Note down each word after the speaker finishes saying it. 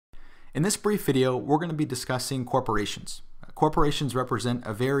In this brief video, we're going to be discussing corporations. Corporations represent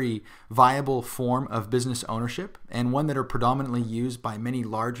a very viable form of business ownership and one that are predominantly used by many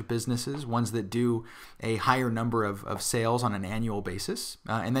large businesses, ones that do a higher number of sales on an annual basis,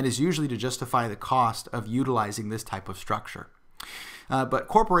 and that is usually to justify the cost of utilizing this type of structure. But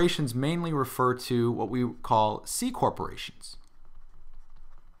corporations mainly refer to what we call C-corporations.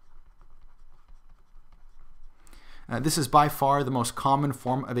 This is by far the most common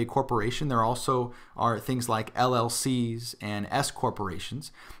form of a corporation. There also are things like LLCs and S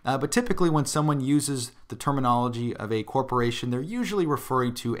corporations. But typically when someone uses the terminology of a corporation, they're usually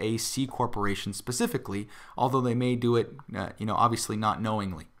referring to a C corporation specifically, although they may do it, obviously not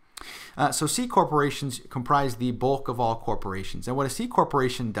knowingly. So C corporations comprise the bulk of all corporations. And what a C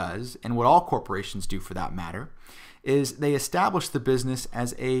corporation does, and what all corporations do for that matter, is they establish the business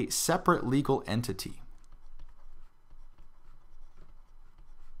as a separate legal entity.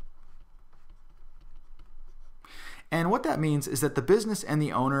 And what that means is that the business and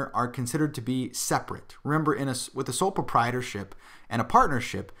the owner are considered to be separate. Remember, with a sole proprietorship and a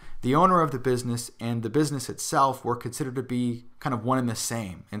partnership, the owner of the business and the business itself were considered to be kind of one and the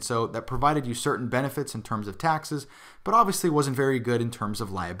same. And so that provided you certain benefits in terms of taxes, but obviously wasn't very good in terms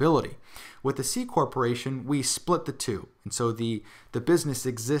of liability. With the C corporation, we split the two. And so the business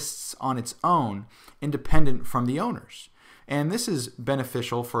exists on its own, independent from the owners. And this is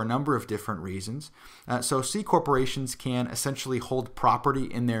beneficial for a number of different reasons. So C corporations can essentially hold property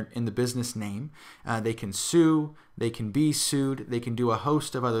in the business name. They can sue, they can be sued, they can do a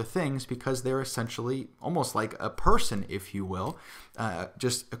host of other things because they're essentially almost like a person, if you will,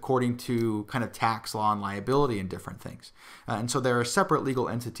 just according to kind of tax law and liability and different things. And so they're a separate legal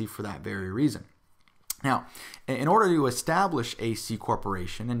entity for that very reason. Now, in order to establish a C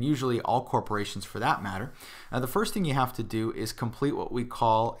corporation, and usually all corporations for that matter, the first thing you have to do is complete what we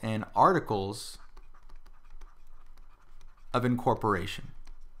call an Articles of Incorporation.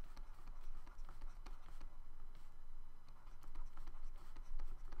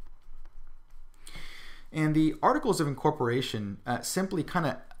 And the Articles of Incorporation simply kind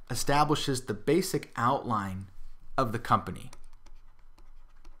of establishes the basic outline of the company.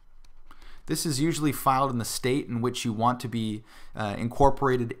 This is usually filed in the state in which you want to be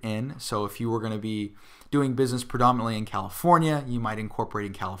incorporated in. So if you were going to be doing business predominantly in California, you might incorporate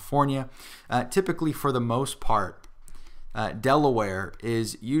in California. Typically, for the most part, Delaware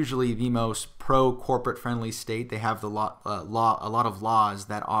is usually the most pro-corporate friendly state. They have a lot of laws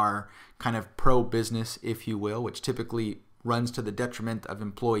that are kind of pro-business, if you will, which typically runs to the detriment of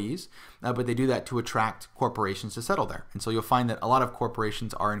employees, but they do that to attract corporations to settle there. And so you'll find that a lot of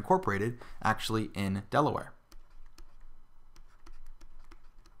corporations are incorporated actually in Delaware.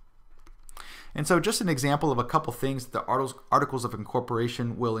 And so just an example of a couple things that the Articles of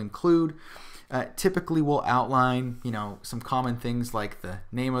Incorporation will include. Typically will outline, some common things like the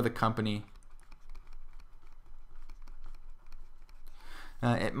name of the company.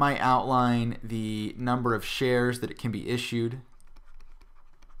 It might outline the number of shares that it can be issued.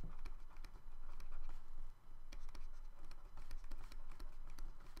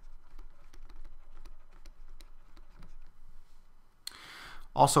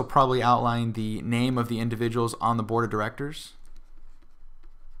 Also probably outline the name of the individuals on the board of directors.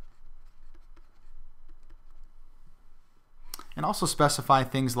 And also specify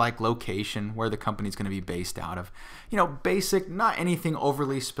things like location, where the company is going to be based out of. Basic, not anything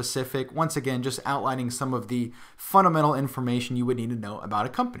overly specific. Once again, just outlining some of the fundamental information you would need to know about a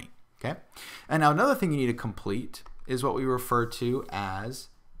company. Okay. And now another thing you need to complete is what we refer to as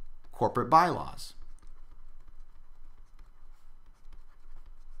corporate bylaws.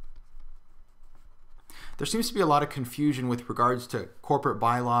 There seems to be a lot of confusion with regards to corporate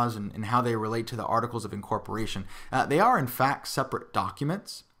bylaws and how they relate to the Articles of Incorporation. They are in fact separate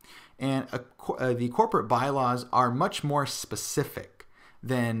documents, and the corporate bylaws are much more specific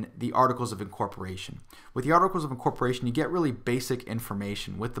than the Articles of Incorporation. With the Articles of Incorporation, you get really basic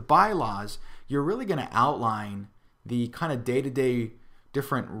information. With the bylaws, you're really going to outline the kind of day-to-day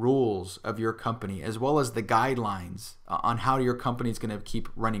different rules of your company, as well as the guidelines on how your company is going to keep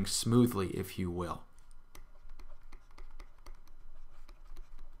running smoothly, if you will.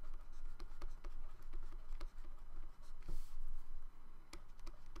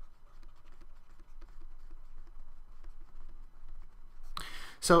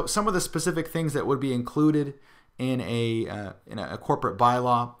 So some of the specific things that would be included in a corporate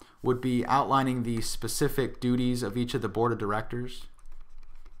bylaw would be outlining the specific duties of each of the board of directors.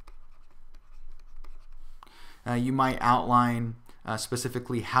 You might outline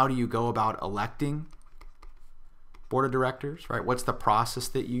specifically how do you go about electing board of directors, right? What's the process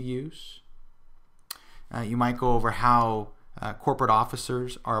that you use? You might go over how corporate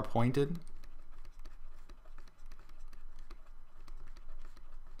officers are appointed.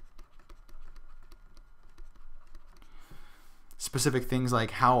 Specific things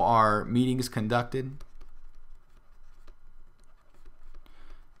like how are meetings conducted,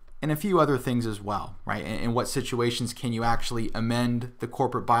 and a few other things as well, right? In what situations can you actually amend the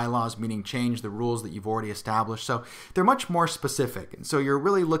corporate bylaws, meaning change the rules that you've already established? So they're much more specific. And so you're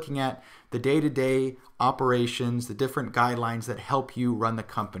really looking at the day-to-day operations, the different guidelines that help you run the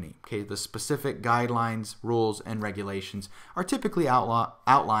company. Okay, the specific guidelines, rules, and regulations are typically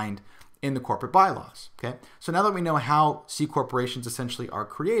outlined in the corporate bylaws. Okay, so now that we know how C corporations essentially are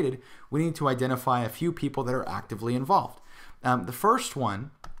created, we need to identify a few people that are actively involved. The first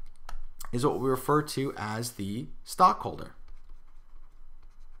one is what we refer to as the stockholder.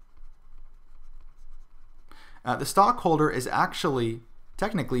 The stockholder is actually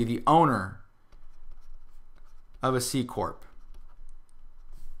technically the owner of a C corp.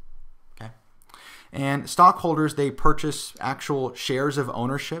 Okay, and stockholders, they purchase actual shares of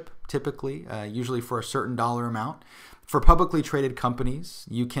ownership, typically, usually for a certain dollar amount. For publicly traded companies,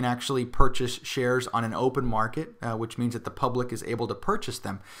 you can actually purchase shares on an open market, which means that the public is able to purchase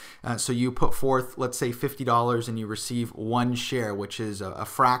them. So you put forth, let's say, $50 and you receive one share, which is a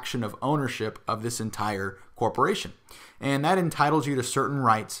fraction of ownership of this entire corporation. And that entitles you to certain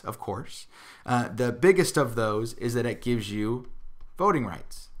rights, of course. The biggest of those is that it gives you voting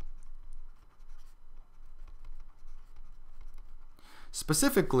rights.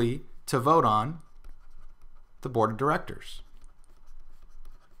 Specifically, to vote on the board of directors.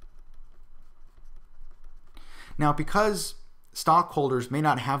 Now, because stockholders may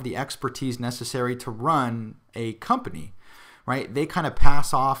not have the expertise necessary to run a company, right, they kind of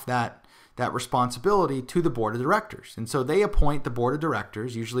pass off that responsibility to the board of directors. And so they appoint the board of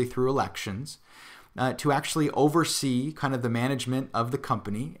directors, usually through elections, to actually oversee kind of the management of the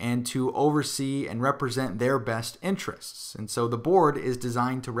company and to oversee and represent their best interests. And so the board is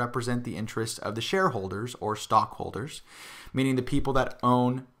designed to represent the interests of the shareholders or stockholders, meaning the people that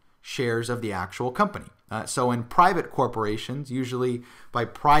own shares of the actual company. So in private corporations, usually by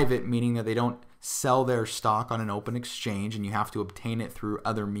private meaning that they don't sell their stock on an open exchange and you have to obtain it through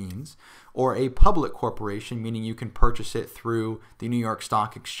other means, or a public corporation, meaning you can purchase it through the New York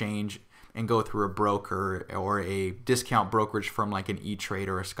Stock Exchange and go through a broker or a discount brokerage firm like an E-Trade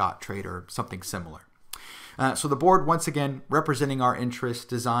or a Scottrade or something similar. So the board, once again, representing our interests,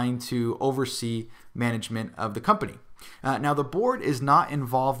 designed to oversee management of the company. Now, the board is not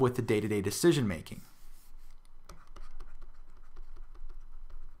involved with the day-to-day decision making.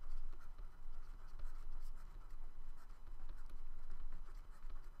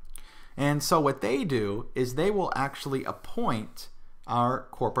 And so what they do is they will actually appoint our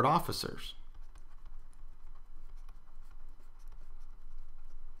corporate officers.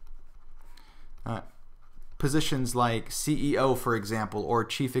 Positions like CEO, for example, or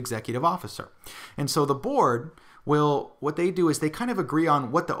Chief Executive Officer. And so the board will, what they do is they kind of agree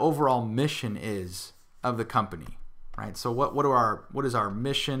on what the overall mission is of the company, right? So what is our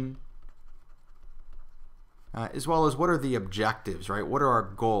mission? As well as what are the objectives, right? What are our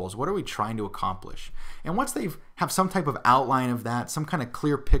goals? What are we trying to accomplish? And once they have some type of outline of that, some kind of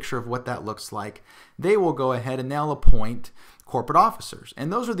clear picture of what that looks like, they will go ahead and they'll appoint corporate officers.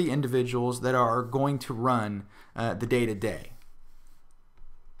 And those are the individuals that are going to run the day-to-day.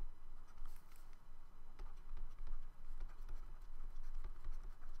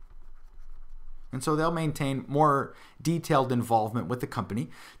 And so they'll maintain more detailed involvement with the company.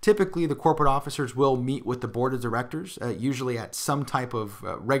 Typically, the corporate officers will meet with the board of directors, usually at some type of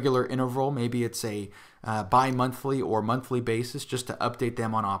regular interval. Maybe it's a bi-monthly or monthly basis, just to update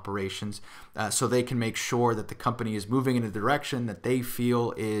them on operations so they can make sure that the company is moving in a direction that they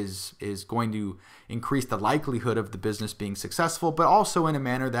feel is going to increase the likelihood of the business being successful, but also in a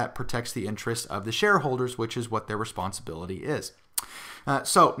manner that protects the interests of the shareholders, which is what their responsibility is.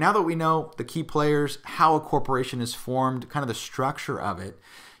 So now that we know the key players, how a corporation is formed, kind of the structure of it,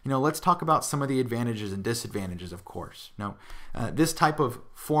 let's talk about some of the advantages and disadvantages, of course. Now, this type of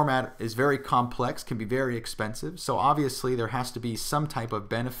format is very complex, can be very expensive, so obviously there has to be some type of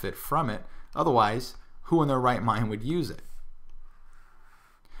benefit from it. Otherwise, who in their right mind would use it?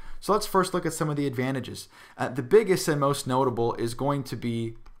 So let's first look at some of the advantages. The biggest and most notable is going to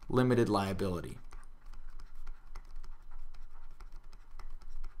be limited liability.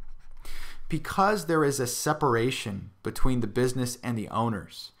 Because there is a separation between the business and the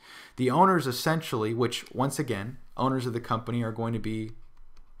owners essentially, which once again, owners of the company are going to be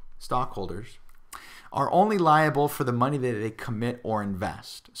stockholders, are only liable for the money that they commit or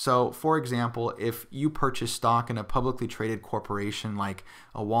invest. So, for example, if you purchase stock in a publicly traded corporation like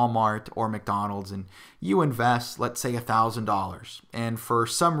a Walmart or McDonald's and you invest, let's say, $1,000, and for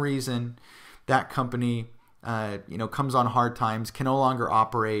some reason that company comes on hard times, can no longer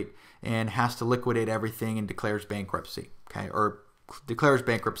operate, and has to liquidate everything and declares bankruptcy, okay, or declares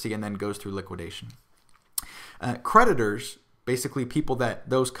bankruptcy and then goes through liquidation. Creditors, basically people that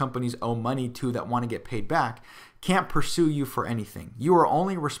those companies owe money to that want to get paid back, can't pursue you for anything. You are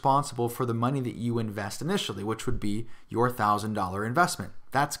only responsible for the money that you invest initially, which would be your $1,000 investment.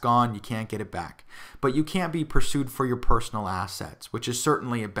 That's gone, you can't get it back. But you can't be pursued for your personal assets, which is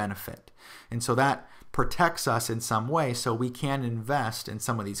certainly a benefit. And so that protects us in some way, so we can invest in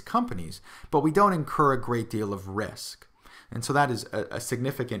some of these companies, but we don't incur a great deal of risk. And so that is a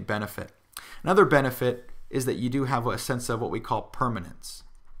significant benefit. Another benefit is that you do have a sense of what we call permanence.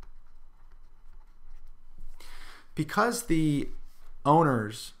 Because the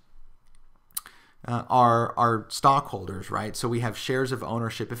owners are stockholders, right? So we have shares of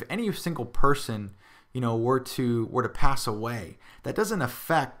ownership. If any single person, were to pass away, that doesn't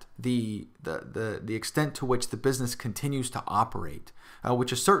affect the extent to which the business continues to operate,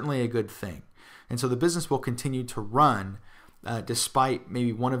 which is certainly a good thing. And so the business will continue to run despite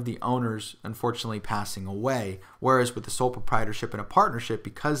maybe one of the owners unfortunately passing away. Whereas with the sole proprietorship and a partnership,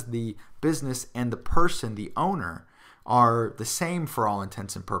 because the business and the person, the owner, are the same for all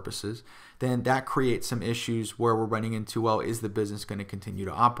intents and purposes, then that creates some issues where we're running into, well, is the business going to continue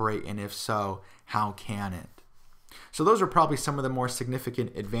to operate? And if so, how can it? So those are probably some of the more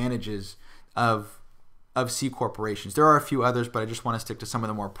significant advantages of C corporations. There are a few others, but I just want to stick to some of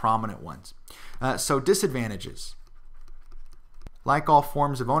the more prominent ones. So disadvantages. Like all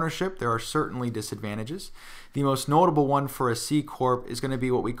forms of ownership, there are certainly disadvantages. The most notable one for a C corp is going to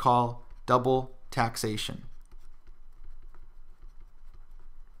be what we call double taxation.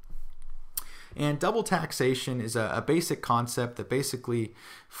 And double taxation is a basic concept that basically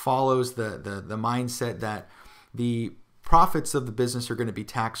follows the mindset that the profits of the business are going to be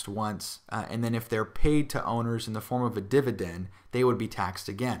taxed once, and then if they're paid to owners in the form of a dividend, they would be taxed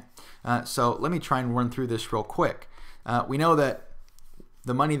again. So let me try and run through this real quick. We know that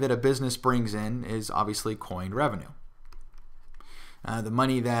the money that a business brings in is obviously coined revenue. The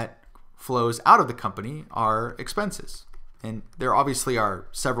money that flows out of the company are expenses. And there obviously are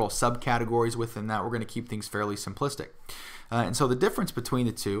several subcategories within that. We're going to keep things fairly simplistic. And so the difference between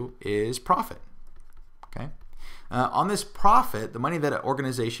the two is profit. Okay. On this profit, the money that an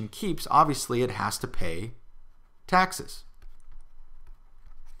organization keeps, obviously it has to pay taxes.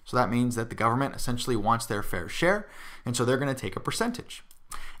 So that means that the government essentially wants their fair share, and so they're going to take a percentage.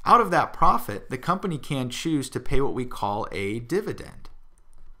 Out of that profit, the company can choose to pay what we call a dividend.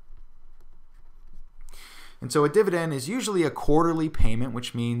 And so a dividend is usually a quarterly payment,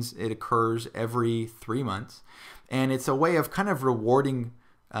 which means it occurs every 3 months. And it's a way of kind of rewarding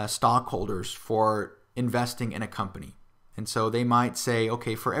stockholders for investing in a company. And so they might say,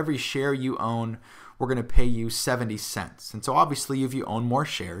 okay, for every share you own, we're going to pay you 70 cents. And so obviously if you own more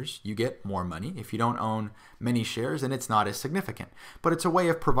shares, you get more money. If you don't own many shares, then it's not as significant. But it's a way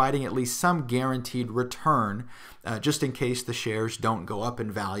of providing at least some guaranteed return just in case the shares don't go up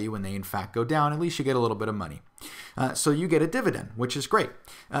in value and they in fact go down. At least you get a little bit of money. So you get a dividend, which is great.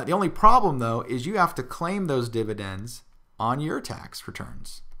 The only problem though is you have to claim those dividends on your tax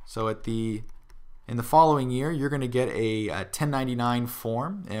returns. So in the following year, you're going to get a 1099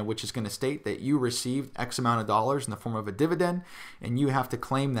 form, which is going to state that you received X amount of dollars in the form of a dividend, and you have to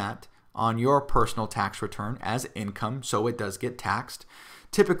claim that on your personal tax return as income, so it does get taxed.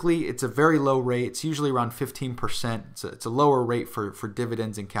 Typically, it's a very low rate. It's usually around 15%. It's a lower rate for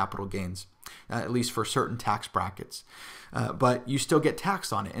dividends and capital gains, at least for certain tax brackets. But you still get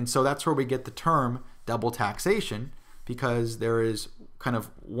taxed on it, and so that's where we get the term double taxation, because there is kind of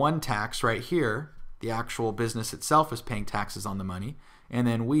one tax right here. The actual business itself is paying taxes on the money, and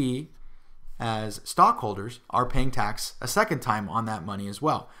then we as stockholders are paying tax a second time on that money as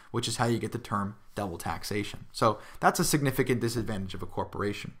well, which is how you get the term double taxation. So that's a significant disadvantage of a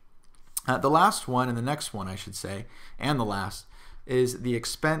corporation. The last one, and the next one I should say, and the last, is the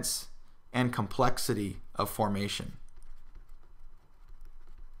expense and complexity of formation.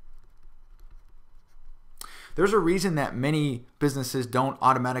 There's a reason that many businesses don't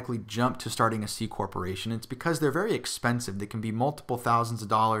automatically jump to starting a C corporation. It's because they're very expensive. They can be multiple thousands of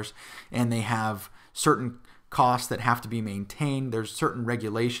dollars, and they have certain costs that have to be maintained. There's certain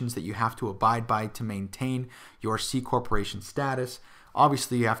regulations that you have to abide by to maintain your C corporation status.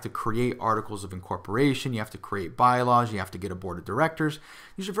 Obviously, you have to create articles of incorporation, you have to create bylaws, you have to get a board of directors.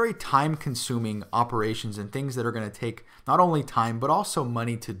 These are very time-consuming operations and things that are going to take not only time, but also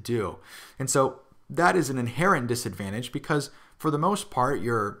money to do. And so that is an inherent disadvantage because for the most part,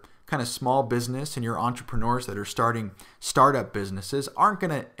 your kind of small business and your entrepreneurs that are starting startup businesses aren't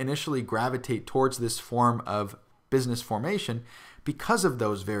going to initially gravitate towards this form of business formation because of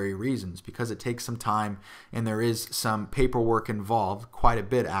those very reasons, because it takes some time and there is some paperwork involved, quite a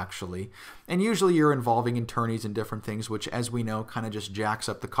bit actually. And usually you're involving attorneys and different things, which as we know kind of just jacks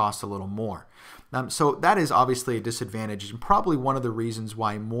up the cost a little more. So that is obviously a disadvantage and probably one of the reasons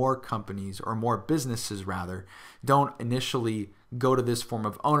why more companies or more businesses rather don't initially go to this form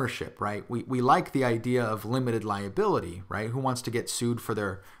of ownership, right? We like the idea of limited liability, right? Who wants to get sued for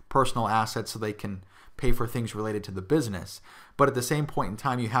their personal assets so they can pay for things related to the business? But at the same point in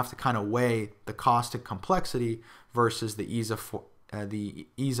time, you have to kind of weigh the cost and complexity versus the ease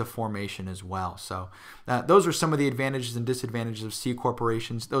of formation as well. So those are some of the advantages and disadvantages of C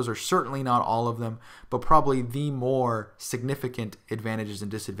corporations. Those are certainly not all of them, but probably the more significant advantages and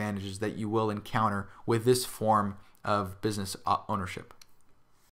disadvantages that you will encounter with this form of business ownership.